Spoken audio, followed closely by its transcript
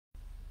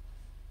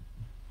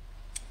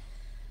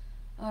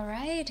All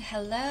right,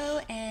 hello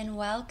and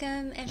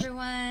welcome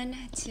everyone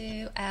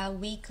to our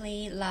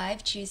weekly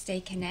live Tuesday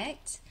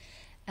Connect.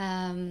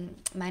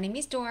 My name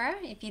is Dora,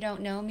 if you don't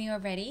know me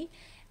already,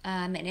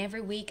 and every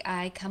week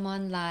I come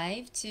on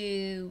live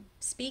to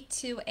speak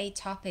to a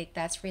topic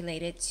that's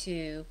related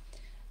to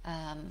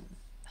um,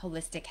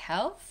 holistic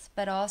health,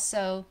 but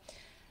also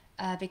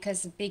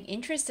because a big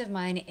interest of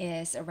mine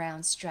is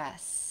around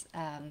stress.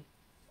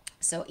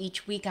 So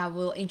each week I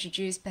will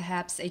introduce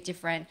perhaps a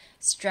different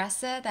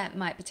stressor that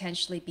might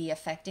potentially be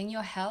affecting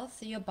your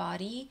health, your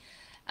body,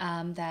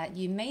 that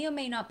you may or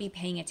may not be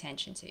paying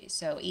attention to.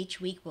 So each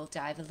week we'll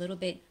dive a little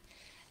bit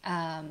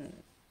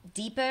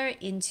deeper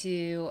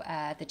into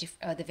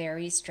the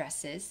various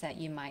stresses that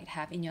you might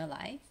have in your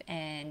life,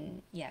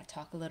 and yeah,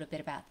 talk a little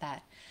bit about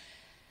that.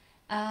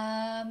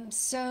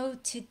 So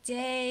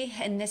today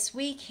and this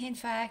week, in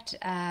fact,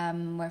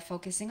 we're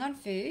focusing on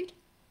food.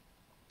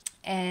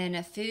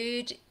 And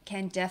food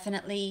can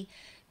definitely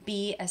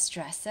be a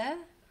stressor,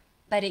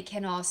 but it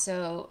can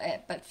also,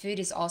 but food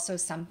is also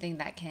something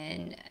that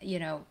can,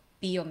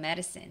 be your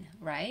medicine,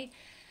 right?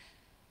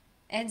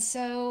 And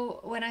so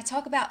when I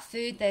talk about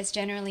food, there's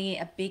generally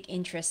a big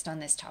interest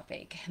on this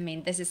topic. I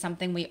mean, this is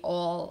something we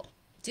all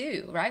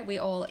do, right? We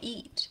all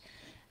eat.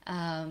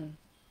 And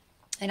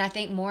I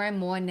think more and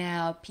more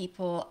now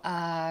people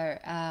are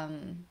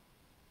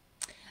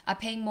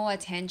paying more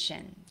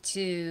attention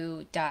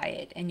to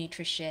diet and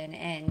nutrition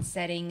and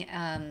setting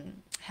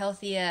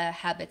healthier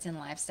habits and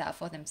lifestyle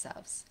for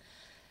themselves.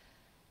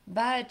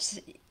 But,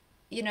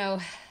 you know,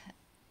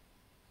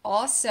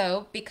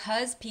 also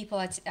because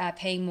people are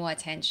paying more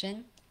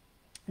attention,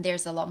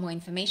 there's a lot more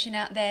information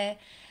out there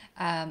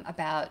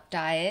about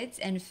diets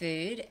and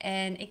food,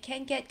 and it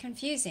can get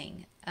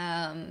confusing.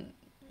 And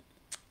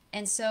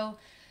so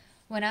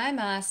when I'm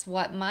asked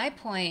what my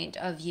point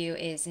of view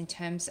is in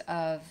terms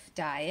of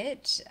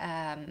diet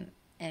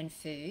and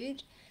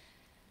food,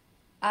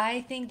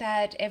 I think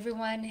that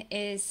everyone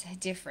is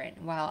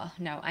different. Well,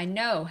 no, I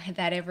know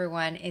that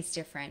everyone is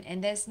different,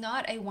 and there's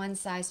not a one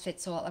size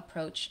fits all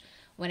approach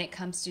when it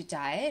comes to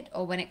diet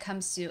or when it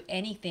comes to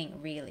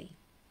anything really.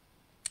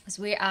 Because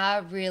we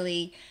are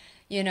really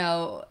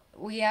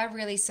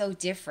so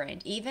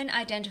different. Even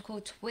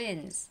identical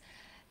twins,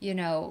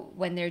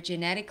 when they're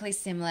genetically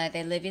similar,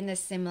 they live in the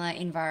similar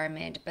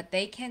environment, but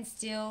they can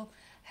still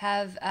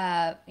have,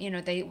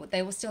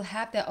 they will still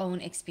have their own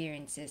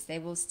experiences. They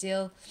will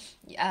still,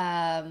 they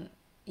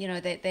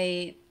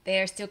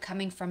are still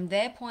coming from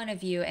their point of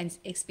view and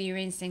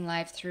experiencing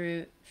life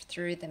through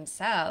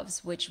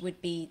themselves, which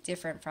would be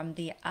different from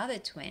the other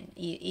twin,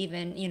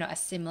 even as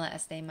similar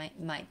as they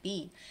might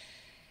be.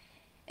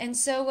 And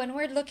so when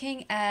we're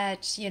looking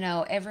at,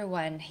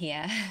 everyone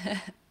here,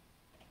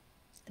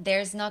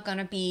 there's not going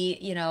to be,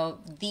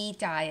 the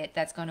diet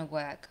that's going to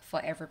work for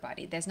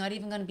everybody. There's not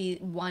even going to be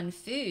one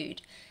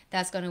food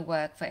that's going to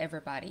work for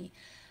everybody.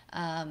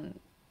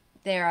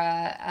 There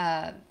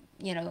are,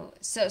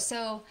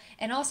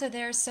 and also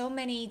there are so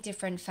many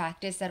different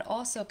factors that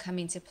also come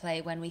into play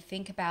when we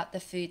think about the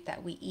food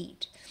that we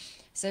eat.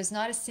 So it's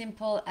not as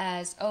simple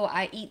as, oh,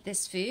 I eat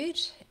this food,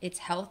 it's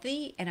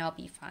healthy, and I'll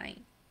be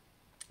fine.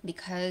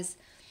 Because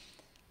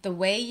the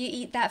way you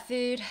eat that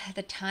food,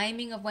 the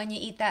timing of when you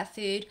eat that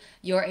food,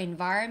 your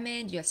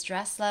environment, your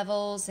stress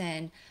levels,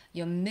 and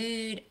your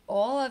mood,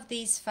 all of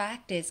these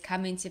factors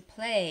come into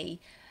play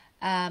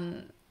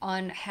on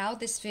how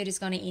this food is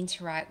going to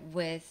interact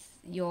with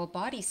your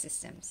body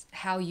systems,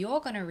 how you're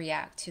going to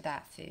react to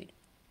that food.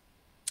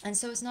 And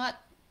so it's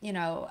not,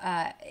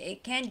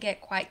 it can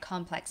get quite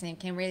complex and it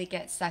can really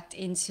get sucked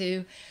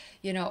into,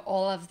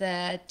 all of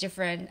the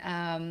different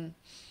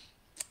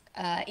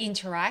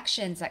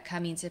interactions that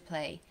come into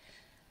play.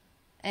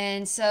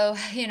 And so,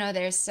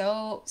 there's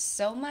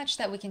so much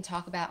that we can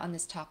talk about on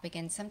this topic.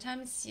 And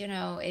sometimes,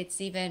 it's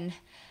even,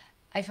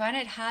 I find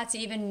it hard to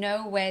even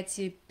know where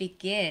to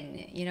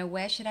begin.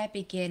 Where should I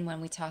begin when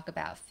we talk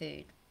about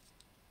food?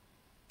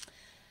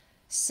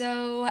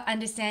 So,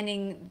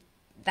 understanding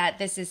that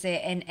this is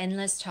an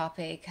endless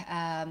topic,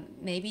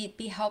 maybe it'd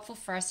be helpful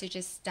for us to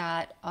just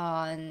start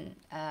on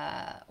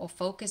or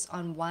focus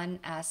on one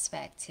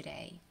aspect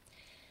today.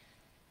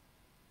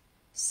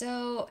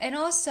 So, and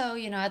also,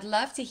 I'd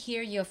love to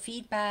hear your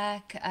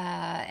feedback.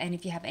 And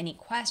if you have any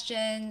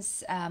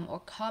questions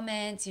or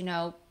comments,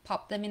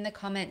 pop them in the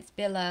comments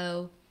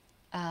below.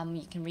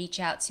 You can reach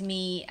out to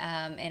me,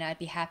 and I'd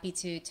be happy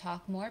to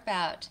talk more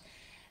about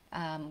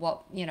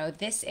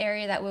this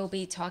area that we'll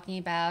be talking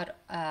about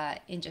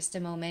in just a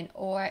moment,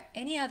 or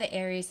any other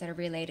areas that are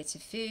related to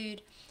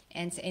food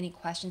and to any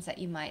questions that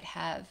you might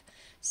have.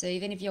 So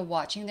even if you're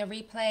watching the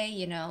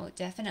replay,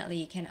 definitely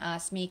you can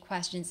ask me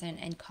questions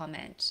and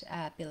comment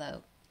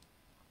below.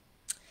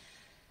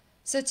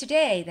 So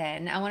today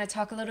then, I want to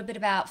talk a little bit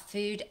about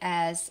food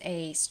as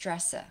a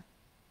stressor.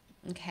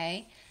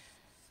 Okay.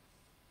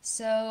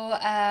 So,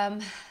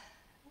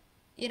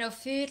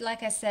 food,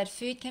 like I said,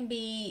 food can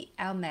be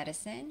our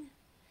medicine,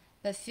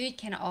 but food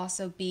can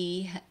also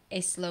be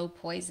a slow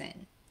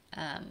poison.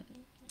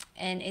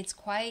 And it's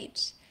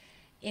quite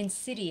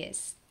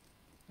insidious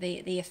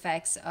the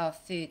effects of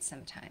food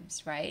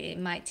sometimes, right? It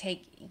might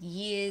take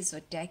years or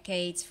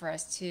decades for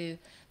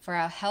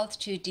our health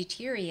to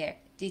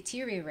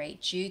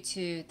deteriorate due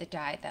to the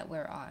diet that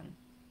we're on.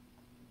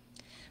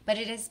 But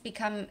it is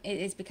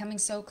becoming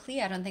so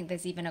clear. I don't think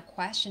there's even a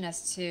question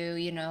as to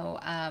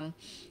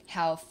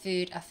how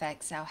food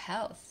affects our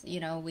health.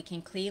 We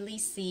can clearly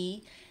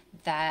see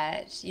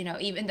that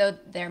even though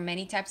there are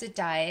many types of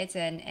diets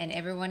and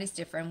everyone is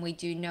different, we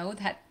do know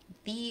that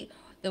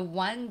the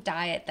one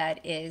diet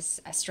that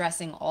is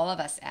stressing all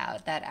of us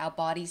out, that our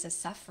bodies are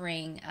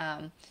suffering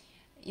under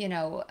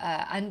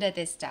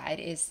this diet,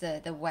 is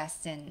the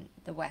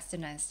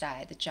westernized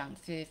diet, the junk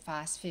food,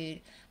 fast food,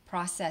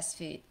 processed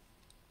food.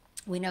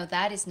 We know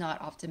that is not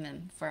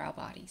optimum for our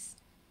bodies.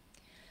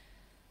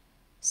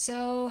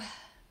 So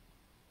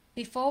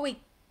before we,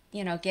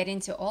 get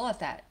into all of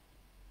that,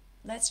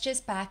 let's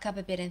just back up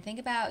a bit and think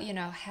about,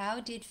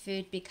 how did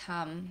food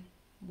become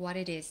what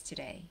it is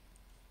today,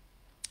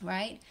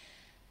 right?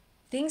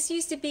 Things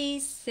used to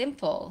be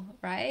simple,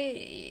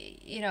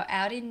 right?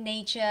 Out in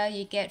nature,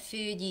 you get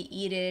food, you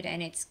eat it,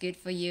 and it's good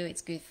for you,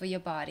 it's good for your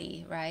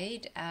body,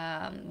 right?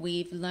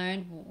 We've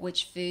learned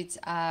which foods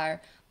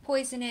are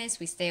poisonous,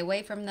 we stay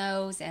away from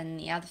those, and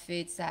the other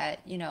foods that,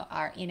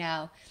 are in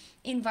our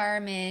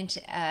environment,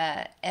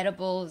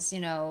 edibles,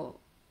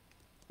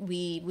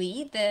 we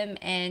eat them,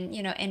 and,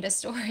 end of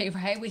story,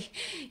 right?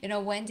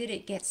 When did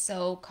it get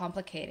so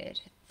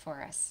complicated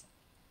for us?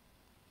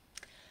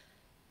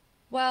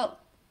 Well,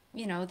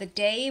 the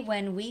day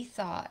when we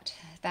thought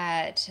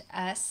that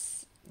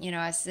us,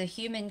 as the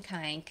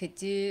humankind could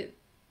do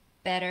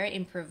better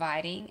in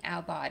providing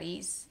our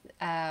bodies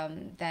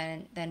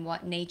than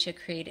what nature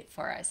created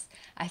for us.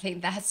 I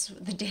think that's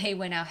the day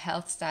when our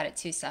health started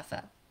to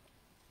suffer,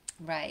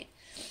 right?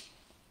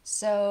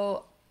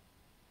 So,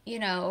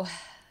 even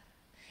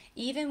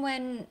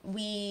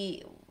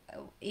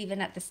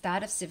even at the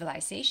start of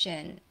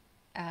civilization,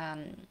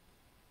 and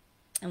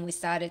we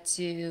started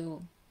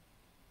to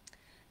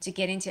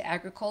get into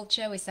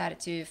agriculture, we started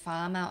to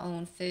farm our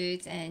own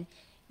foods, and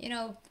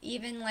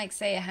even like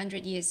say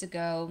 100 years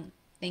ago,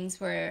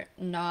 things were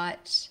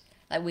not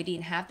like, we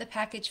didn't have the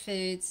packaged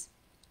foods,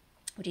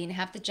 we didn't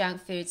have the junk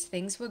foods,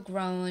 things were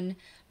grown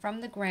from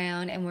the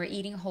ground and we're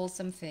eating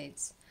wholesome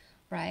foods,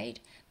 right?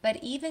 But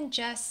even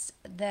just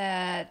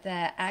the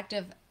act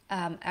of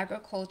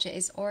agriculture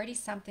is already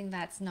something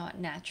that's not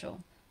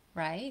natural,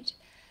 right?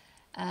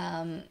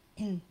 And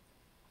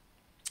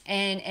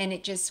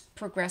it just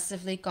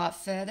progressively got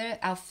further,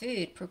 our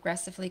food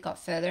progressively got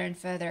further and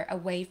further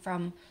away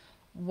from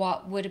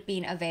what would have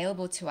been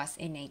available to us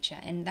in nature.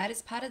 And that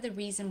is part of the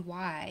reason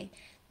why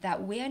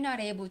that we are not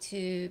able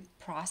to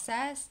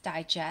process,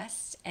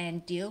 digest,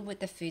 and deal with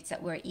the foods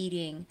that we're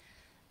eating,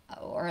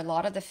 or a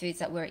lot of the foods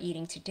that we're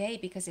eating today,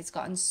 because it's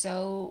gotten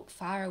so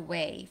far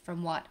away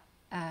from what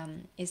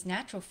is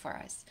natural for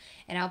us.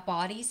 And our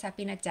bodies have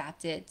been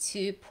adapted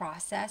to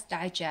process,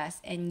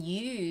 digest, and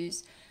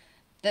use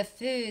the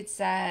foods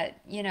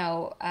that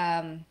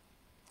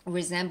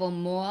resemble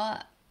more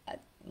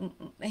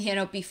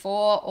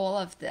before all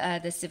of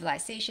the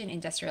civilization,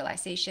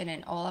 industrialization,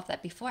 and all of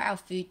that, before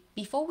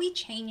we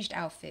changed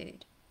our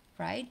food,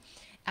 right?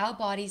 Our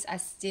bodies are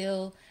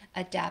still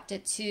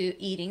adapted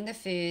to eating the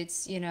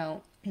foods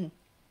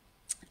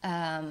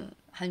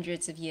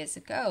hundreds of years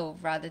ago,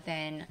 rather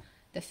than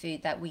the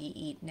food that we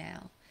eat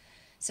now.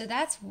 So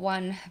that's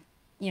one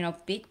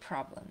big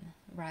problem,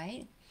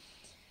 right?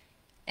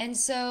 And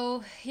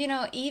so,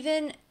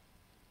 even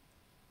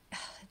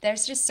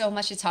there's just so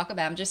much to talk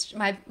about. I'm just,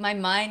 my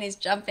mind is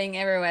jumping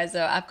everywhere.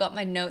 So I've got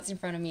my notes in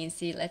front of me, and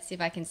let's see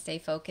if I can stay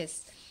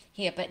focused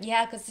here. But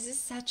yeah, because this is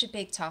such a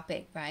big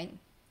topic, right?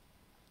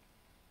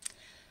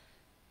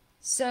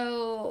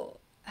 So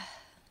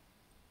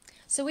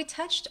we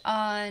touched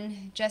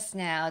on just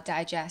now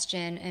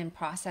digestion and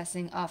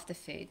processing of the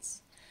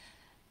foods.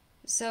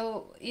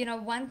 So,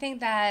 one thing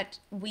that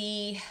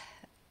we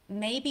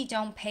maybe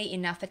don't pay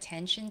enough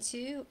attention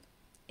to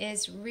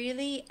is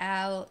really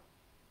our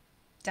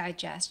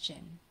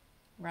digestion,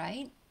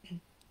 right?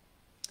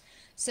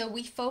 So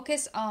we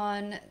focus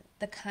on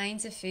the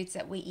kinds of foods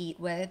that we eat,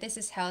 whether this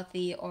is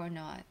healthy or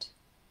not.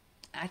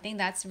 I think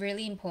that's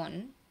really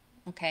important,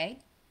 okay?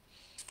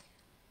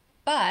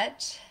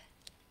 But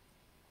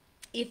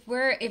if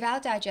our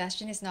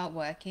digestion is not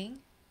working,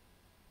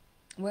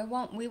 we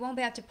won't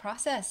be able to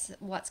process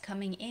what's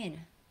coming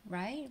in,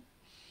 right?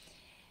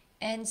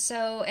 And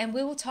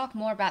we will talk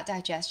more about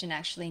digestion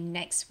actually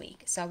next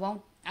week.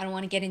 So I don't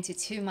want to get into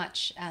too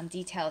much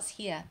details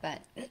here,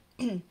 but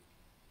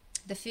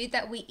the food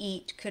that we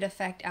eat could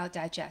affect our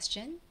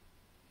digestion.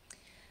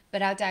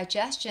 But our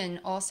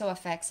digestion also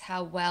affects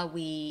how well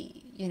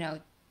we,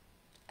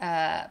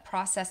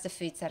 process the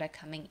foods that are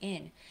coming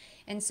in.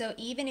 And so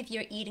even if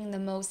you're eating the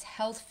most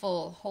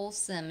healthful,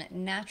 wholesome,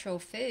 natural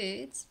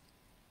foods,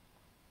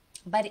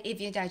 but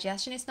if your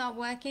digestion is not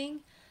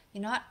working,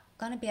 you're not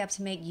going to be able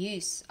to make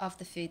use of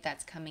the food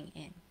that's coming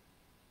in.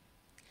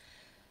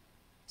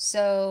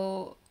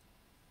 So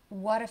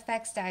what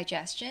affects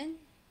digestion?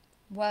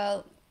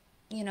 Well,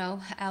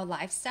 our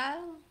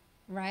lifestyle,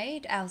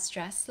 right? Our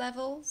stress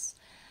levels,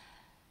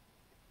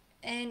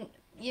 and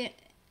you,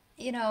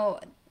 you know,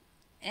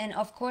 and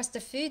of course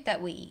the food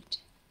that we eat.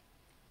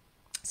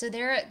 So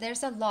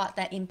there's a lot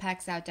that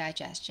impacts our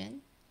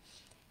digestion.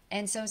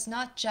 And so it's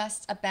not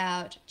just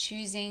about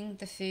choosing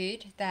the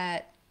food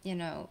that,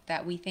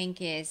 that we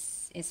think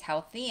is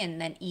healthy and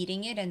then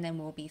eating it and then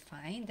we'll be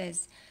fine.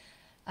 There's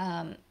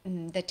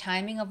the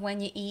timing of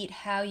when you eat,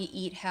 how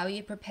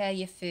you prepare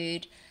your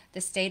food,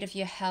 the state of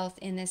your health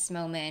in this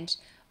moment,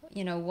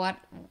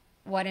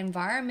 what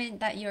environment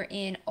that you're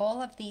in.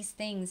 All of these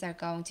things are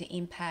going to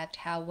impact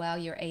how well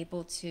you're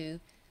able to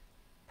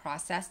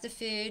process the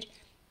food,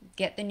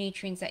 get the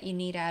nutrients that you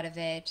need out of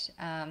it,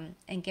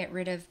 and get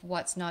rid of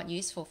what's not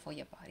useful for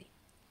your body.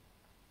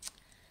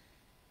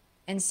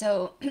 And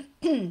so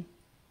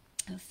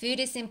food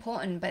is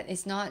important, but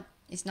it's not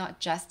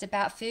just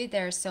about food.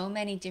 There are so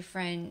many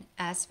different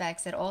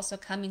aspects that also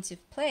come into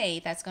play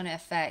that's going to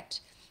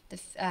affect the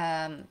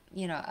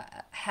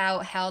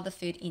how the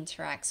food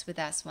interacts with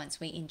us once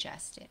we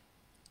ingest it.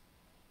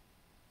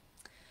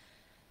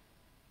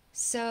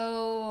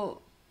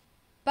 So,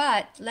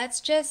 but let's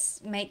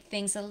just make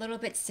things a little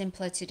bit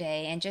simpler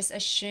today and just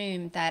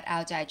assume that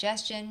our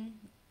digestion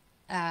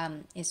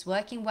is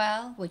working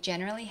well. We're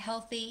generally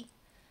healthy,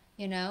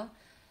 you know.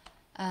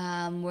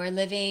 We're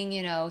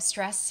living,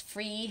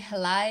 stress-free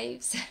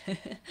lives.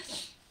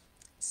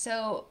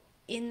 So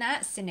in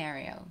that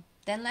scenario,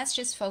 then let's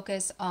just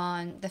focus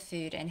on the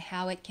food and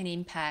how it can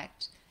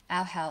impact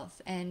our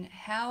health and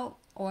how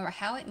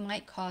it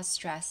might cause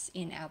stress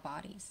in our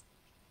bodies.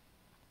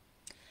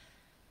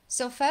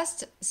 So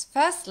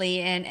firstly,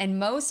 and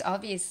most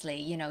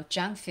obviously,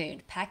 junk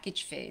food,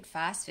 packaged food,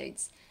 fast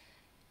foods.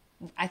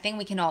 I think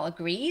we can all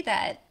agree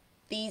that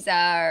these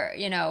are,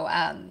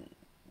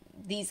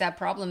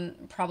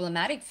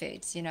 problematic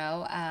foods,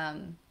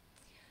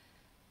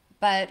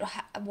 but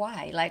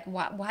why? Like,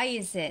 why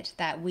is it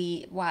that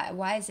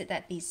why is it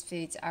that these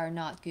foods are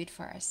not good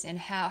for us? And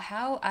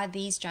how are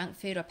these junk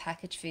food or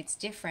packaged foods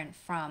different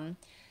from,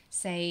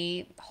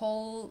 say,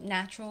 whole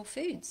natural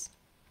foods?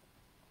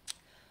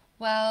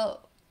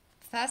 Well,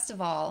 first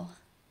of all,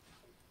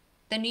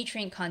 the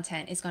nutrient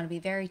content is going to be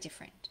very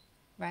different,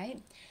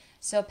 right?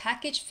 So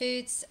packaged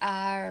foods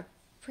are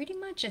pretty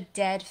much a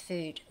dead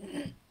food.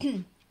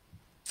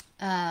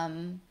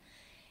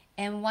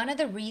 And one of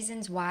the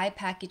reasons why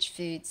packaged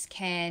foods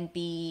can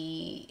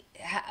they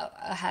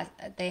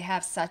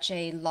have such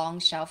a long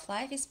shelf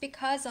life is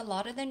because a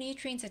lot of the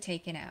nutrients are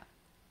taken out.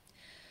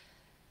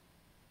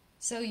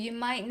 So you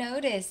might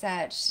notice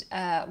that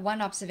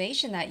one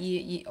observation that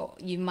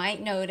you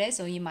might notice,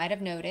 or you might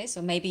have noticed,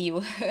 or maybe you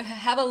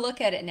have a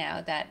look at it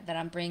now that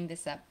I'm bringing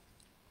this up.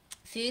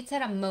 Foods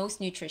that are most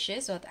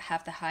nutritious or that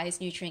have the highest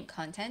nutrient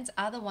content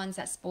are the ones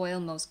that spoil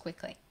most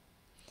quickly.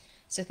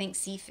 So think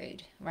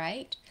seafood,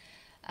 right?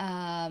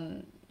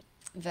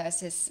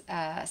 Versus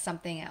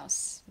something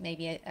else,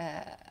 maybe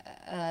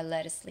a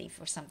lettuce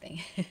leaf or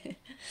something.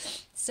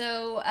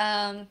 So,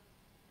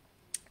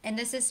 and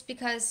this is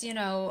because,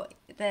 the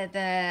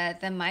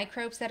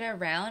microbes that are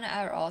around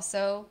are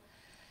also,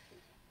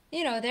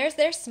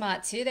 they're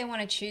smart too. They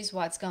want to choose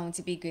what's going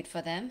to be good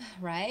for them,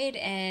 right?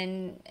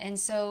 And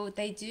so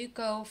they do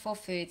go for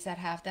foods that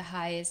have the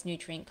highest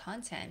nutrient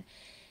content.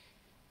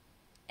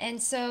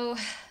 And so,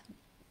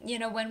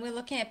 when we're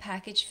looking at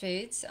packaged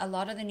foods, a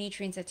lot of the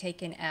nutrients are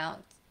taken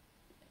out.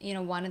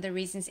 One of the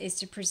reasons is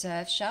to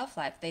preserve shelf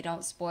life. They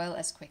don't spoil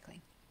as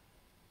quickly.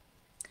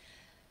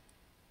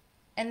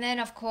 And then,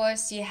 of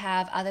course, you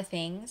have other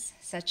things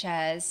such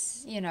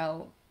as,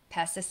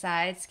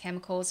 pesticides,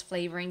 chemicals,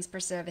 flavorings,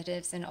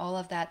 preservatives, and all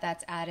of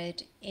that's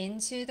added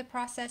into the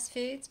processed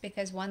foods.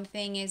 Because one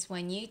thing is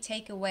when you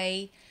take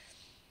away,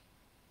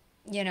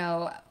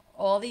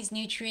 all these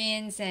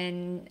nutrients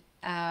and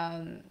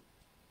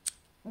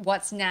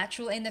what's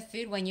natural in the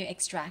food, when you're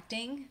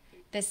extracting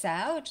this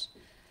out,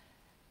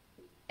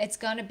 it's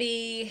going to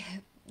be,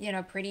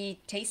 pretty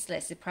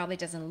tasteless. It probably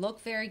doesn't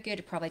look very good.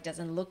 It probably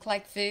doesn't look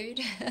like food,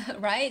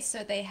 right?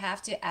 So they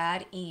have to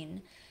add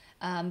in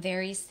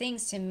various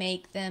things to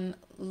make them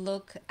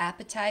look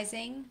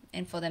appetizing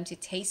and for them to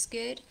taste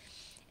good.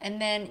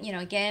 And then,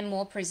 again,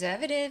 more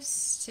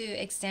preservatives to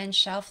extend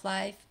shelf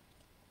life.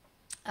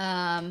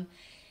 And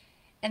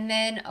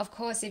then, of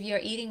course, if you're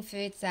eating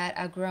foods that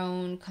are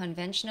grown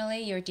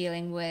conventionally, you're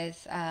dealing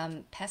with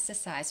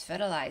pesticides,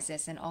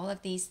 fertilizers, and all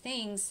of these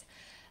things.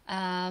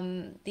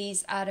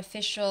 These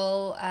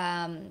artificial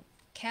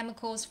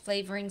chemicals,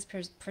 flavorings,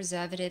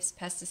 preservatives,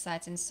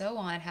 pesticides, and so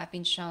on have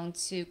been shown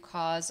to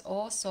cause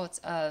all sorts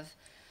of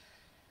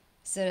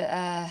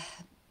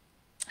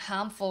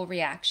harmful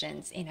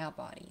reactions in our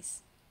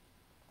bodies.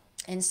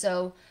 And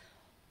so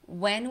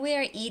when we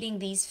are eating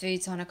these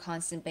foods on a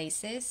constant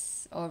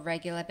basis or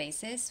regular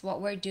basis,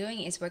 what we're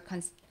doing is we're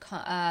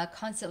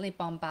constantly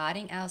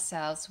bombarding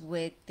ourselves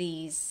with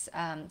these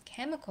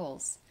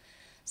chemicals.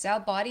 So our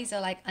bodies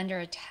are like under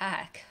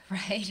attack,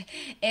 right?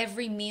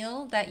 Every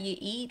meal that you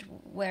eat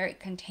where it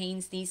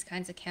contains these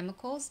kinds of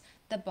chemicals,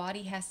 the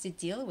body has to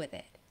deal with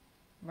it.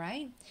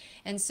 right?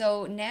 And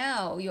so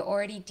now you're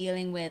already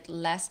dealing with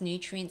less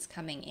nutrients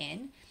coming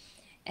in.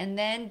 And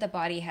then the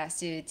body has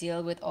to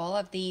deal with all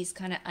of these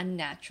kind of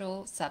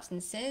unnatural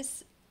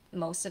substances,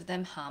 most of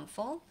them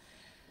harmful.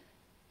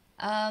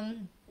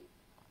 Um,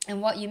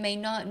 and what you may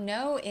not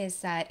know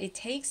is that it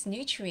takes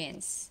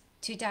nutrients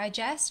to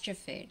digest your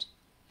food.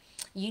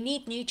 You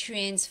need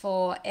nutrients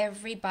for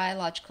every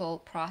biological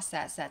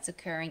process that's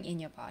occurring in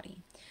your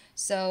body.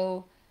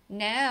 So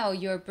now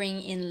you're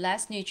bringing in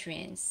less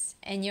nutrients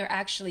and you're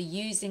actually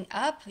using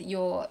up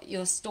your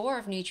store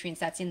of nutrients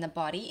that's in the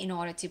body in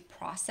order to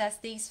process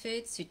these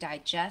foods, to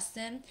digest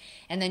them,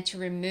 and then to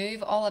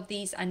remove all of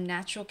these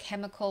unnatural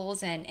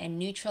chemicals and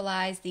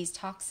neutralize these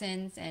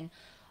toxins and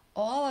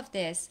all of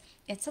this.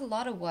 It's a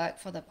lot of work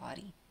for the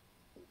body.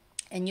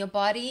 And your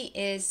body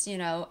is,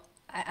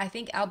 I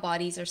think our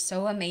bodies are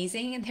so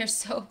amazing and they're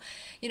so,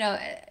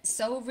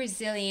 so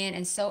resilient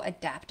and so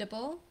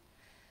adaptable.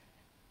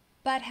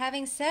 But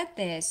having said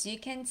this, you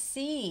can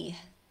see,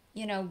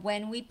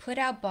 when we put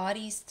our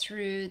bodies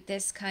through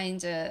this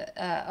kind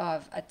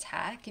of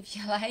attack, if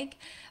you like,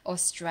 or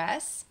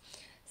stress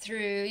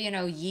through,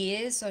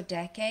 years or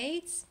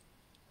decades,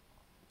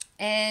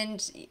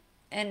 and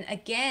and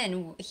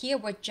again, here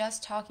we're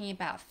just talking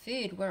about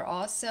food. We're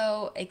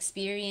also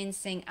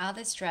experiencing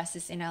other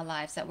stresses in our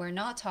lives that we're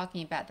not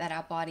talking about, that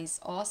our bodies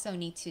also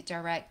need to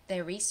direct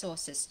their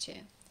resources to.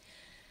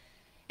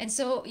 And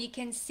so you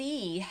can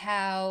see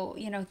how,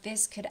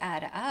 this could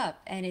add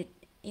up, and it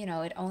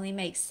only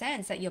makes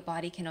sense that your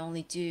body can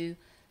only do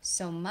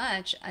so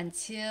much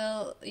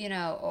until,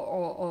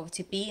 or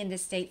to be in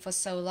this state for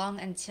so long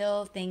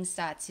until things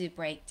start to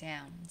break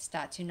down,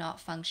 start to not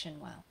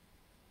function well.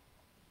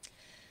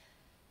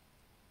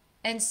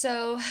 And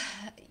so,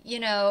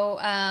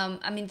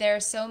 I mean, there are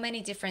so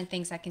many different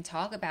things I can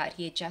talk about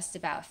here just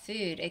about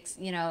food,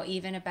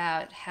 even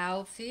about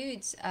how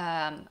foods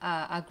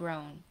are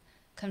grown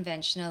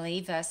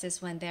conventionally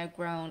versus when they're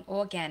grown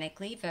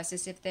organically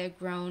versus if they're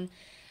grown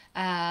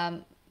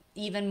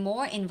even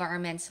more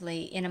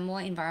environmentally, in a more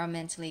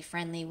environmentally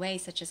friendly way,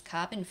 such as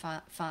carbon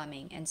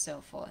farming and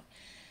so forth.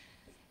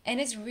 And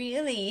it's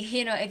really,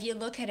 if you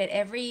look at it,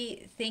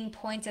 everything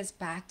points us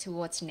back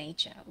towards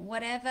nature.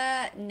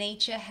 Whatever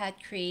nature had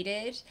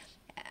created,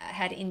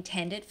 had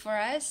intended for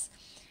us,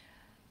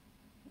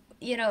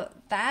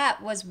 that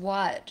was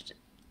what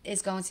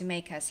is going to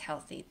make us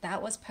healthy.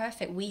 That was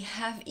perfect. We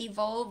have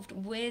evolved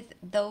with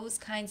those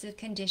kinds of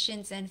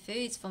conditions and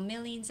foods for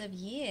millions of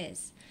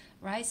years,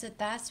 right? So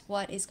that's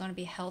what is going to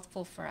be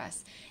healthful for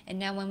us. And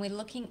now when we're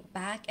looking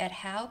back at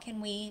how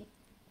can we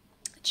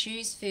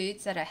choose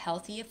foods that are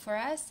healthier for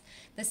us,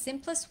 the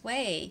simplest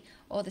way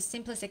or the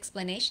simplest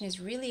explanation is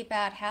really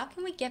about how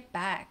can we get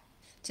back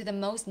to the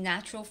most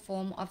natural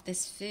form of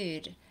this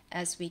food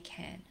as we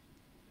can.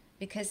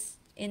 Because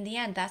in the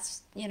end,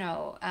 that's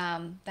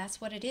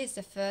what it is.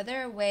 The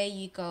further away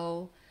you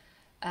go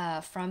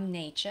from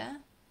nature,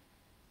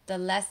 the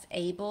less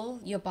able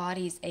your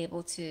body is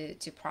able to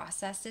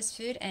process this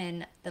food,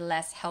 and the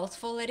less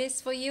healthful it is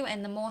for you,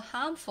 and the more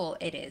harmful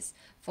it is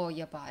for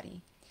your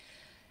body.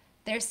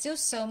 There's still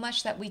so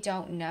much that we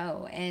don't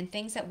know, and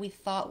things that we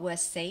thought were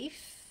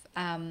safe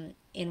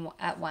in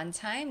at one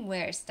time,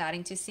 we're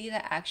starting to see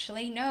that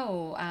actually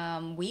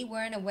no, we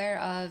weren't aware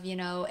of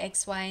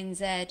X, Y, and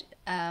Z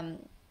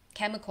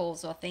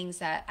chemicals or things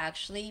that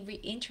actually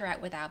interact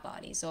with our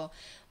bodies, or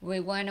we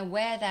weren't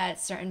aware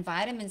that certain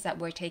vitamins that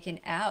were taken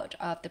out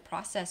of the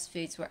processed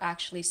foods were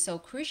actually so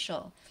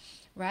crucial,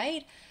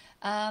 right?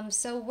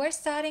 So we're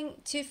starting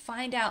to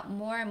find out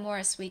more and more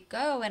as we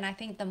go, and I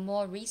think the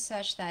more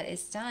research that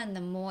is done,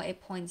 the more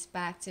it points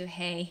back to,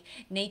 hey,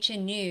 nature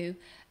knew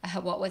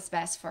what was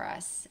best for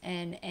us,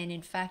 and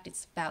in fact,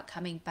 it's about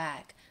coming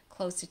back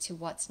closer to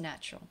what's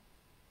natural.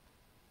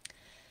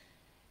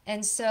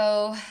 And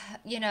so,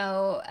 we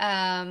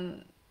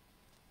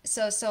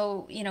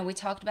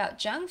talked about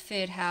junk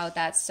food, how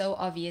that's so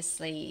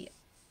obviously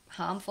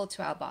harmful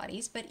to our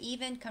bodies, but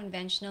even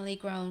conventionally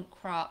grown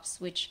crops,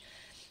 which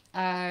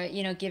are,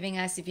 giving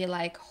us, if you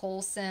like,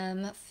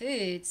 wholesome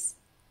foods,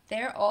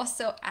 they're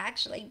also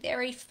actually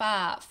very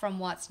far from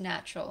what's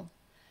natural,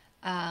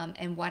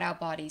 and what our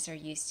bodies are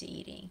used to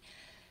eating.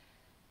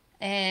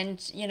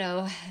 And,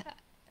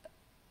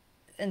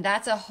 and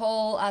that's a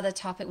whole other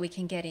topic we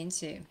can get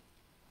into.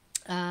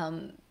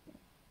 Um,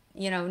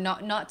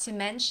 not to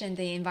mention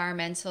the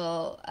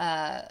environmental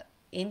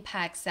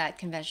impacts that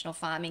conventional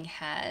farming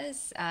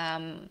has,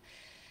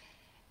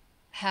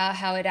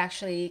 how it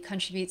actually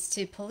contributes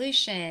to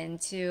pollution,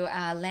 to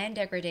land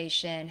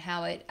degradation,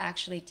 how it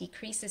actually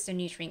decreases the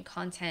nutrient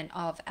content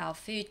of our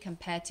food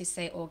compared to,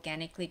 say,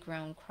 organically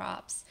grown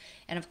crops.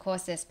 And of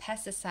course, there's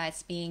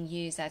pesticides being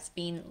used that's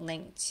been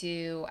linked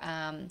to,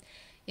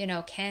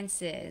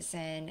 cancers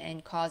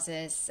and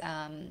causes,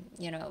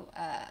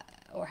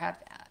 or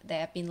they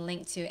have been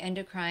linked to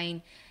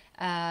endocrine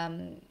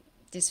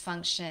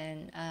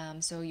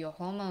dysfunction. So your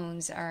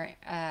hormones are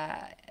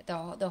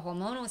the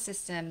hormonal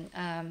system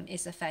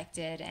is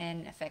affected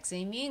and affects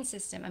the immune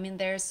system. I mean,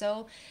 there are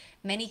so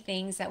many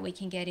things that we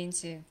can get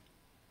into.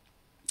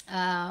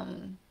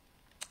 Um,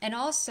 and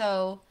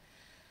also,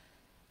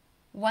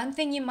 one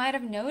thing you might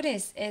have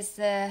noticed is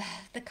the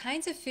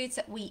kinds of foods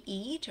that we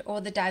eat,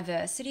 or the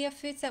diversity of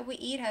foods that we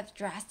eat, have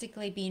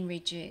drastically been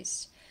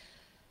reduced.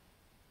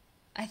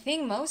 I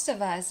think most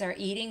of us are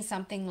eating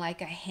something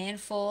like a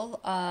handful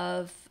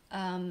of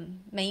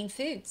main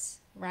foods,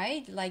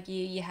 right? Like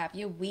you have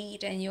your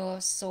wheat and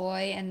your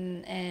soy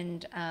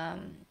and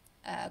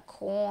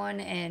corn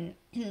and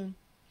a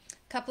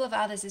couple of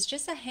others. It's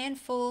just a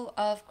handful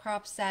of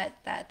crops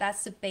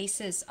that's the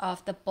basis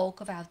of the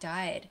bulk of our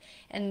diet,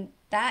 and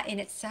that in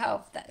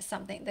itself, that's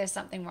something. There's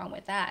something wrong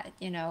with that.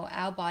 You know,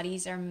 our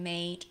bodies are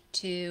made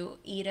to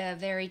eat a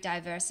very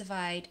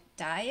diversified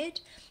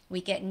diet.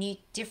 We get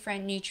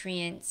different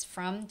nutrients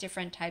from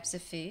different types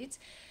of foods.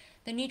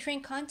 The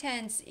nutrient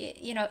contents,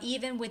 you know,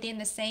 even within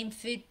the same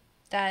food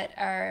that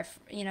are,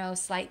 you know,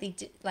 slightly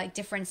like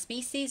different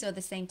species, or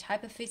the same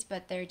type of foods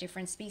but they're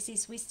different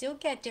species, we still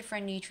get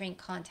different nutrient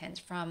content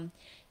from,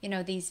 you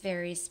know, these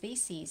various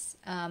species.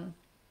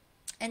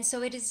 And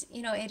so it is,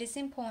 you know, it is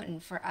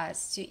important for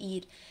us to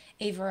eat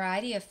a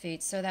variety of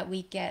foods so that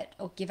we get,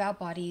 or give our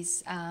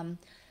bodies,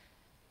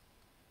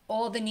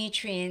 all the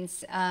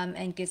nutrients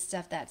and good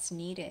stuff that's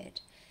needed.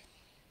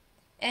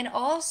 And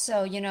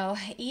also, you know,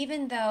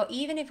 even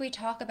if we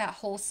talk about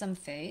wholesome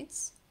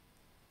foods,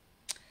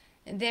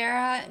 there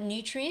are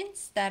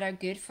nutrients that are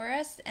good for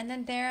us, and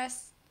then there are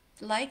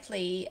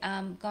likely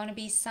going to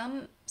be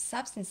some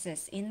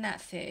substances in that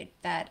food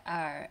that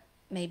are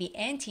maybe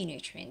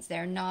anti-nutrients.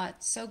 They're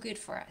not so good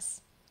for us.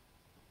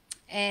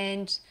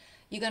 And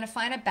you're going to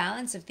find a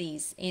balance of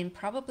these in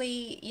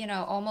probably, you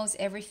know, almost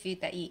every food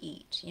that you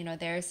eat. You know,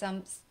 there's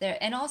some there,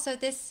 and also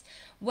this,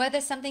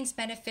 whether something's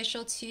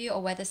beneficial to you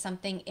or whether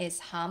something is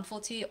harmful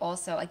to you,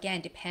 also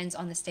again depends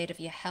on the state of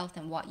your health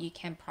and what you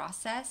can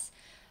process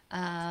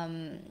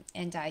and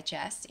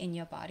digest in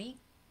your body.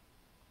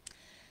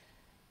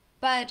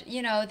 But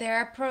you know, there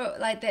are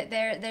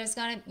there's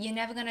gonna, you're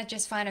never gonna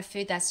just find a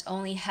food that's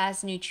only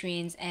has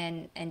nutrients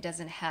and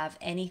doesn't have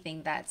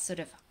anything that's sort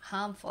of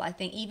harmful. I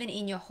think even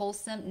in your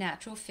wholesome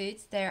natural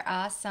foods, there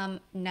are some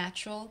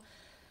natural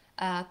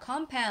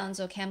compounds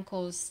or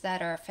chemicals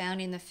that are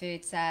found in the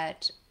foods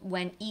that,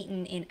 when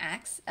eaten in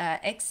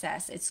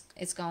excess,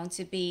 it's going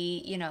to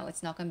be, you know,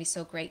 it's not going to be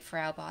so great for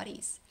our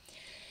bodies.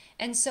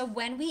 And so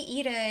when we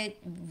eat a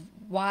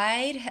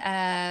wide,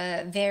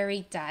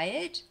 varied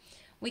diet,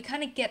 we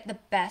kind of get the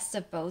best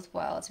of both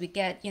worlds. We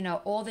get, you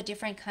know, all the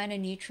different kind of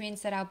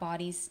nutrients that our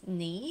bodies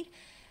need,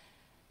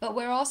 but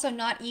we're also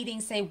not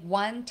eating, say,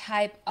 one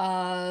type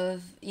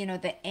of, you know,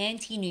 the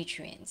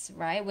anti-nutrients,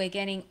 right? We're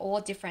getting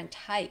all different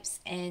types,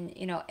 and,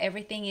 you know,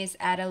 everything is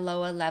at a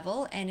lower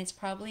level, and it's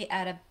probably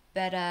at a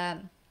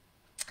better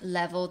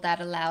level that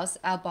allows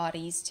our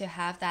bodies to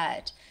have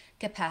that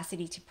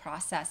capacity to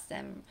process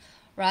them,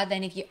 rather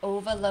than if you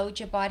overload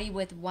your body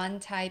with one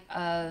type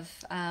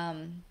of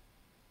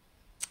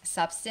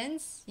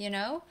substance,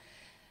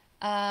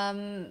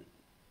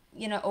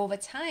 over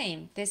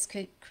time, this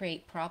could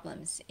create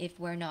problems if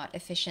we're not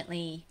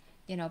efficiently,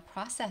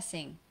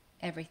 processing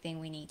everything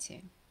we need to.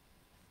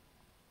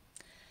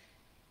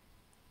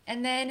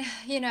 And then,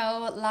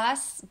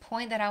 last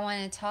point that I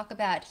want to talk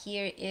about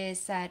here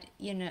is that,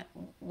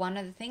 one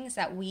of the things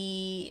that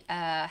we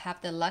have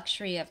the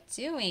luxury of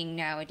doing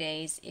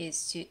nowadays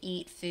is to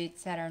eat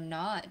foods that are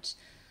not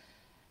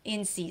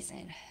in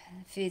season,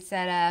 foods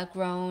that are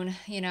grown,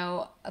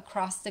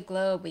 across the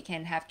globe. We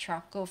can have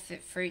tropical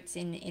fruits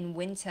in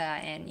winter,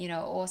 and,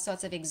 all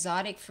sorts of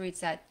exotic fruits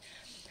that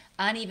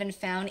aren't even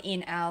found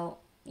in our,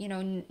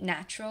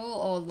 natural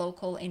or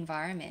local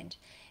environment.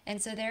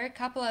 And so there are a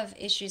couple of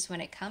issues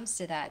when it comes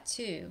to that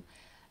too,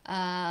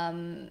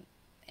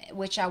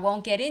 which I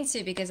won't get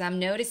into because I'm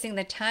noticing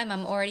the time.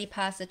 I'm already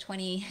past the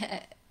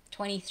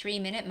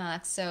 23-minute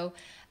mark, so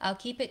I'll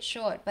keep it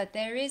short. But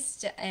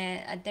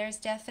there's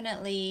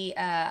definitely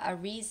a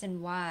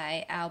reason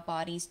why our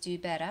bodies do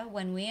better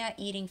when we are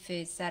eating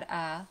foods that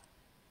are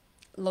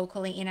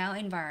locally in our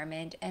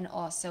environment and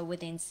also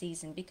within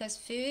season, because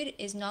food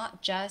is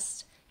not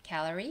just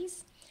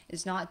calories,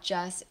 it's not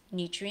just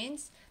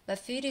nutrients, but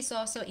food is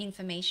also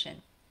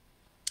information.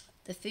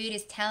 The food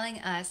is telling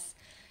us,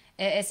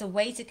 it's a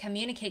way to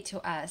communicate to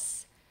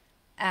us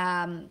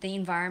the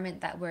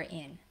environment that we're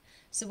in.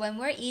 So when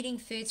we're eating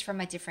foods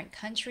from a different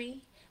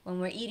country, when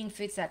we're eating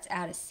foods that's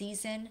out of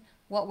season,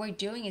 what we're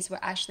doing is we're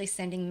actually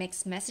sending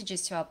mixed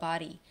messages to our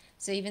body.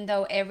 So even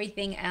though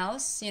everything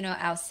else,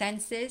 our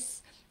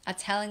senses are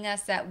telling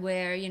us that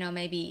we're,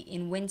 maybe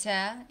in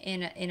winter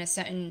in a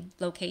certain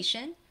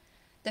location,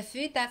 the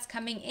food that's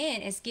coming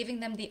in is giving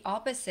them the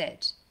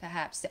opposite,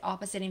 perhaps the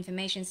opposite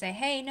information. Say,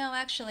 hey, no,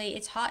 actually,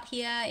 it's hot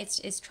here.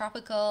 It's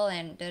tropical,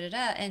 and da da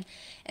da.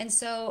 And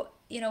so,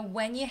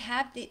 when you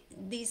have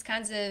these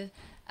kinds of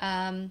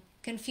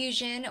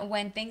confusion,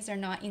 when things are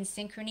not in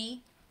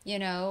synchrony,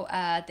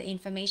 the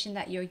information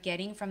that you're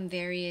getting from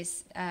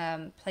various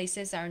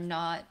places are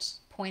not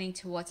pointing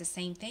towards the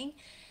same thing.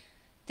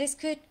 This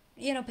could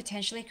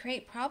potentially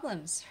create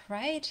problems,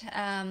 right,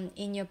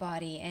 in your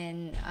body,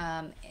 and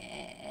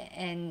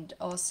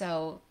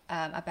also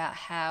about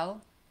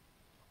how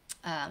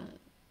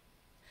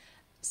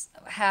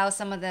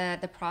some of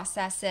the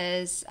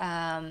processes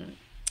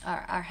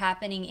are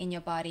happening in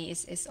your body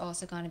is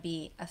also going to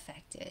be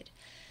affected.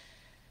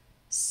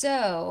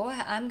 So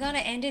I'm gonna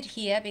end it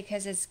here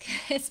because it's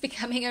it's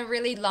becoming a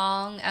really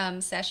long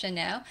session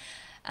now.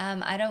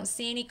 I don't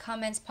see any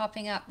comments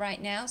popping up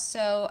right now,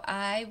 so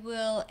I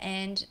will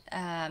end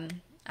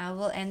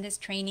this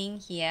training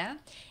here.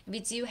 If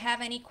you do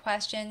have any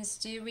questions,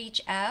 do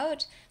reach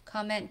out,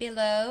 comment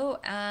below,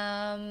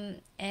 and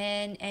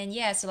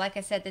yeah. So like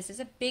I said, this is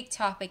a big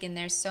topic, and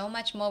there's so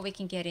much more we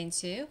can get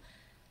into.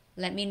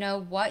 Let me know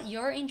what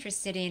you're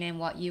interested in and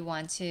what you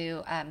want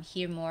to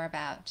hear more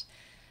about.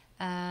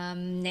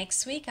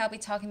 Next week, I'll be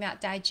talking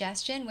about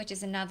digestion, which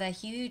is another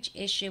huge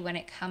issue when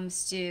it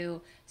comes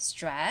to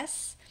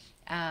stress.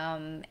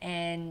 And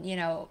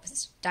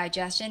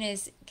digestion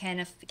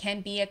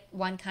can be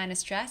one kind of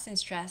stress, and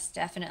stress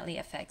definitely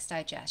affects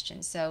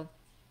digestion. So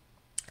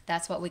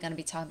that's what we're going to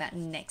be talking about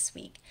next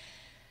week.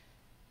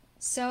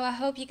 So I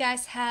hope you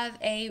guys have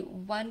a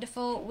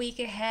wonderful week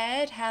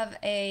ahead.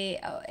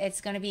 It's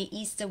going to be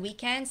Easter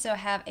weekend, so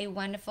have a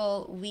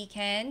wonderful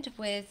weekend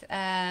with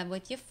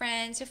your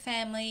friends, your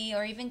family,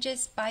 or even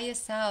just by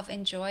yourself.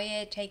 Enjoy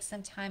it, take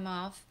some time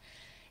off,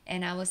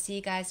 and I will see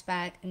you guys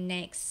back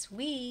next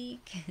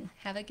week.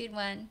 Have a good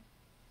one.